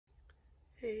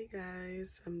Hey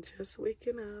guys, I'm just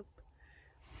waking up.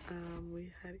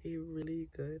 We had a really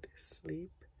good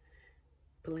sleep,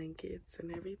 blankets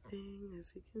and everything.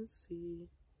 As you can see,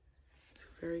 it's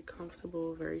very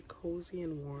comfortable, very cozy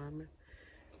and warm.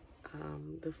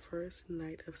 The first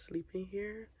night of sleeping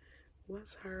here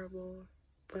was horrible,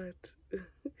 but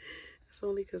it's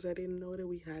only because I didn't know that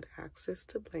we had access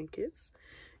to blankets.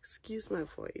 Excuse my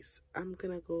voice. I'm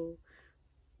gonna go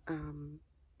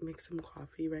make some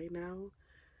coffee right now.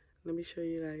 Let me show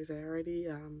you guys. I already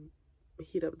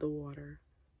heat up the water.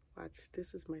 Watch,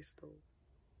 this is my stove.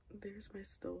 There's my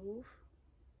stove.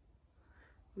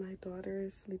 My daughter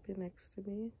is sleeping next to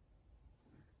me,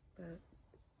 but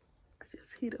I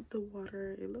just heat up the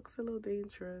water. It looks a little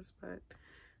dangerous, but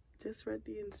just read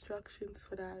the instructions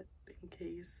for that in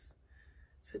case.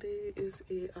 Today is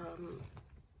a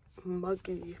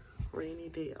muggy, rainy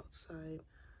day outside.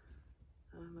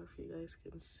 I don't know if you guys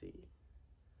can see.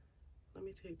 Let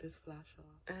me take this flash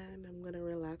off, and I'm gonna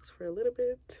relax for a little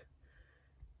bit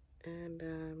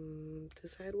and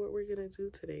decide what we're gonna do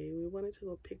today. We wanted to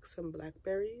go pick some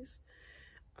blackberries.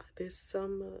 There's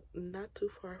some not too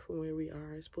far from where we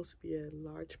are. It's supposed to be a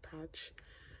large patch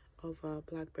of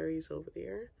blackberries over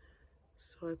there,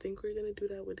 so I think we're gonna do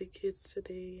that with the kids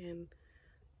today.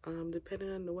 And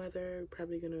depending on the weather, we're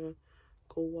probably gonna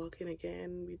go walking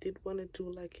again. We did want to do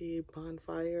like a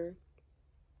bonfire.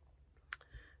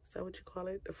 Is that what you call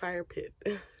it? A fire pit.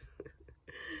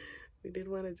 We did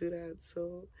want to do that,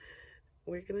 so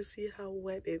we're gonna see how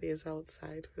wet it is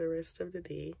outside for the rest of the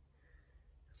day.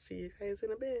 See you guys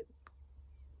in a bit.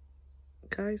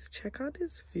 Guys, check out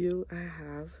this view I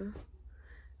have.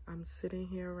 I'm sitting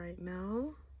here right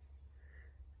now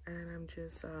and I'm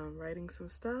just writing some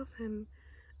stuff, and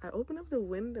I open up the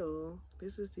window.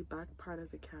 This is the back part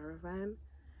of the caravan.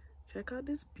 Check out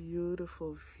this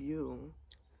beautiful view.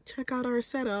 Check out our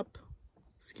setup.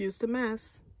 Excuse the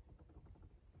mess.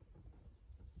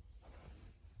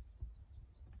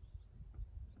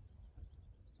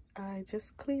 I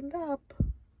just cleaned up.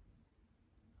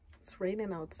 It's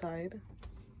raining outside.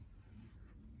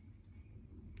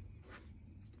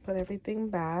 Let's put everything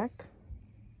back.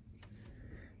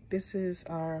 This is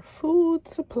our food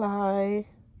supply.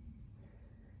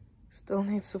 Still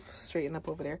needs to straighten up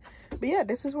over there. But yeah,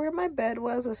 this is where my bed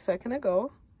was a second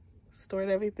ago. Stored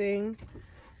everything.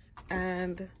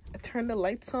 And I turned the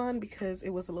lights on because it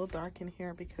was a little dark in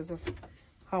here because of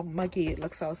how muggy it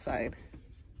looks outside.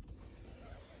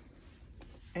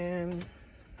 And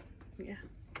yeah,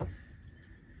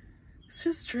 it's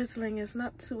just drizzling. It's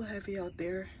not too heavy out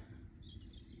there.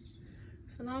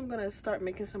 So now I'm gonna start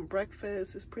making some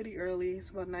breakfast. It's pretty early.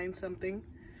 It's about 9 something.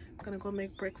 I'm gonna go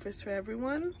make breakfast for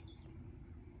everyone,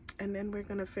 and then we're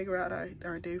gonna figure out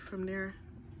our day from there.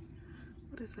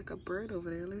 What is like a bird over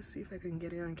there? Let's see if I can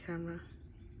get it on camera.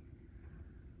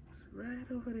 It's right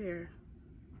over there.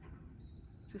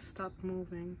 Just stopped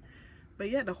moving. But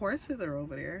yeah, the horses are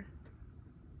over there.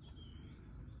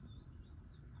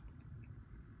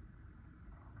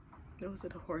 Those are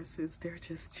the horses. They're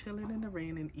just chilling in the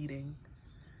rain and eating.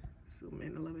 Zoom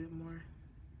in a little bit more.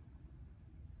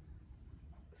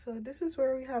 So this is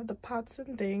where we have the pots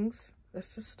and things.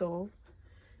 That's the stove.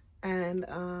 And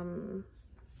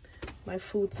my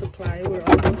food supply. We're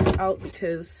almost out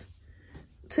because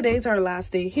today's our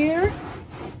last day here.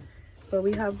 But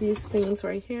we have these things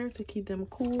right here to keep them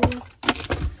cool.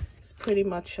 It's pretty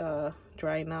much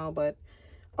dry now, but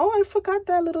oh, I forgot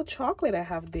that little chocolate I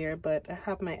have there. But I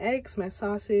have my eggs, my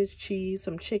sausage, cheese,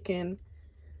 some chicken.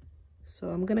 So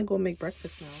I'm gonna go make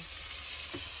breakfast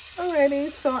now.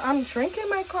 Alrighty, so I'm drinking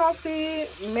my coffee,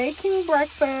 making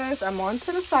breakfast. I'm on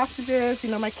to the sausages. You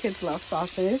know, my kids love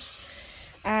sausage.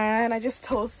 And I just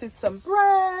toasted some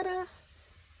bread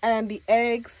and the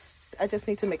eggs. I just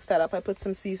need to mix that up. I put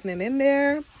some seasoning in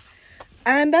there.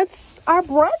 And that's our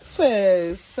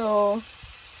breakfast. So,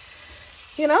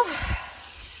 you know,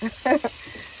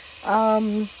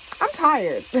 I'm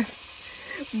tired.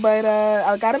 But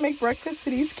I gotta make breakfast for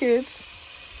these kids.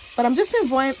 But I'm just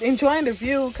enjoying the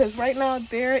view because right now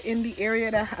they're in the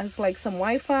area that has like some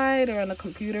Wi-Fi. They're on the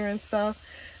computer and stuff.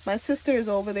 My sister is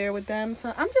over there with them.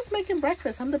 So I'm just making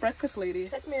breakfast. I'm the breakfast lady.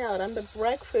 Check me out. I'm the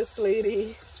breakfast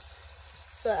lady.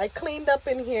 So I cleaned up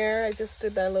in here. I just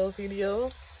did that little video.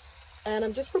 And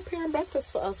I'm just preparing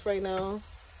breakfast for us right now.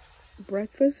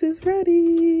 Breakfast is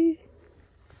ready.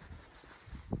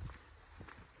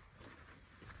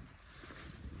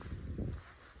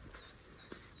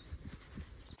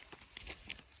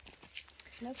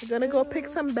 We're gonna go pick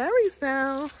some berries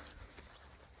now.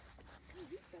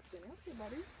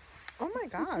 Oh my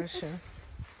gosh.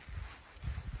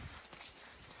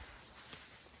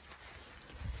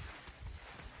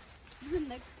 is the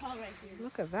next pile right here.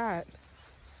 Look at that.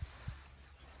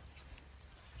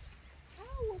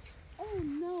 Oh, oh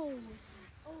no.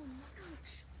 Oh no.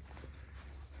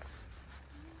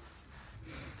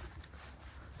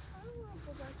 I don't want to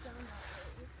go back down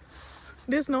that way.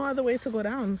 There's no other way to go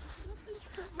down.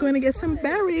 Going to get some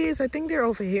berries. I think they're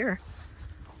over here.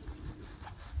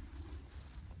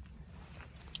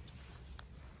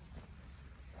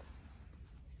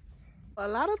 A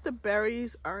lot of the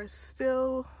berries are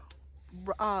still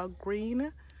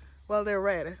green. Well, they're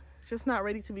red. It's just not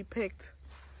ready to be picked.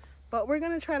 But we're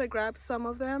going to try to grab some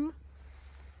of them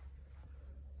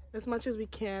as much as we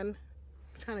can.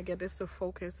 I'm trying to get this to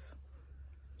focus.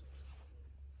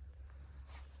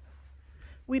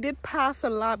 We did pass a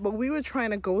lot, but we were trying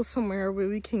to go somewhere where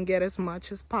we can get as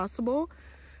much as possible.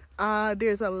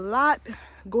 There's a lot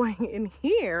going in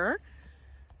here.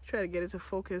 Try to get it to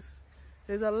focus.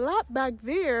 There's a lot back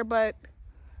there, but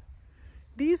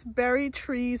these berry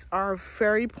trees are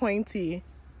very pointy.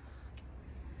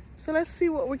 So let's see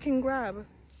what we can grab.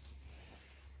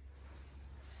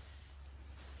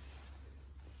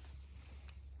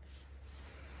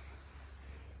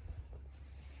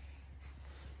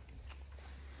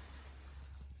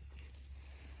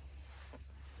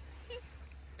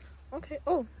 Okay,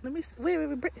 oh, let me,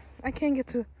 wait, I can't get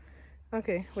to,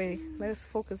 okay, wait, let's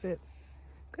focus it.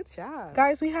 Good job.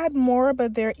 Guys, we had more,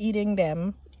 but they're eating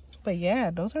them. But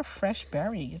yeah, those are fresh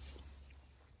berries.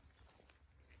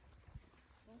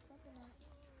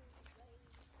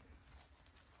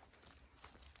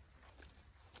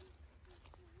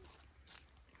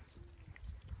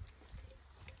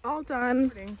 All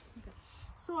done.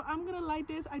 So I'm gonna light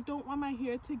this. I don't want my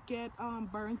hair to get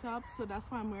burnt up, so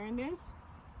that's why I'm wearing this.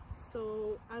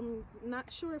 So I'm not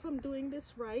sure if I'm doing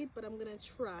this right, but I'm gonna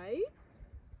try.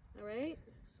 All right,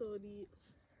 so the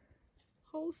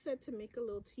host said to make a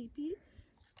little teepee.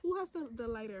 Who has the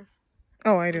lighter?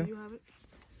 Oh, I do. You have it?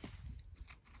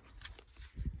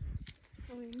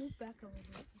 Let me move back a little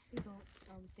bit to see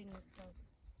the thing itself.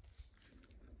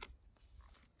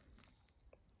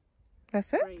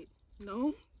 That's it? Great.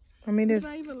 No, I mean, it's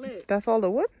not even lit. That's all the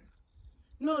wood?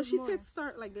 No, she said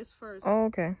start like this first. Oh,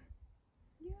 okay.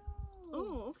 Yo.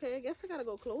 Oh, okay. I guess I gotta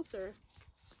go closer.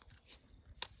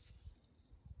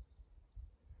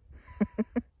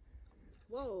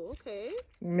 Whoa, okay.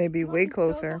 Maybe way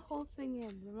Throw closer. the whole thing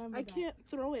in. Remember I that. can't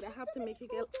throw it. I have to make it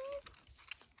get...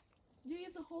 You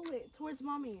have to hold it towards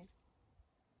mommy.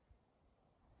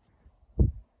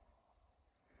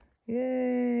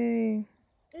 Yay.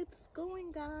 It's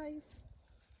going, guys.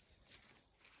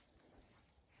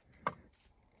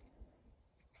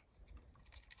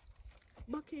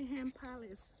 Buckingham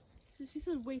Palace. So she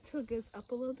said wait till it gets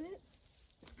up a little bit.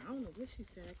 I don't know what she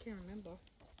said. I can't remember.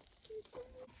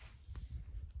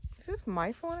 Is this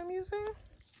my phone I'm using?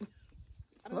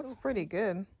 Looks know. pretty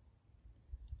good.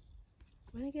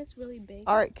 When it gets really big.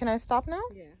 All right, can I stop now?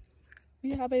 Yeah.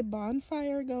 We have a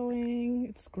bonfire going.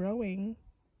 It's growing.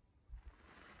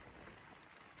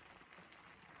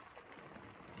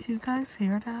 You guys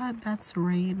hear that? That's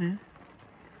rain.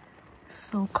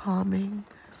 So calming.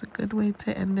 It's a good way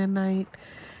to end the night.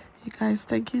 You guys,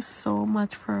 thank you so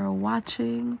much for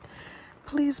watching.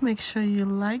 Please make sure you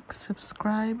like,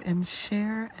 subscribe, and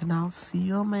share. And I'll see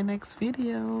you on my next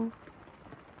video.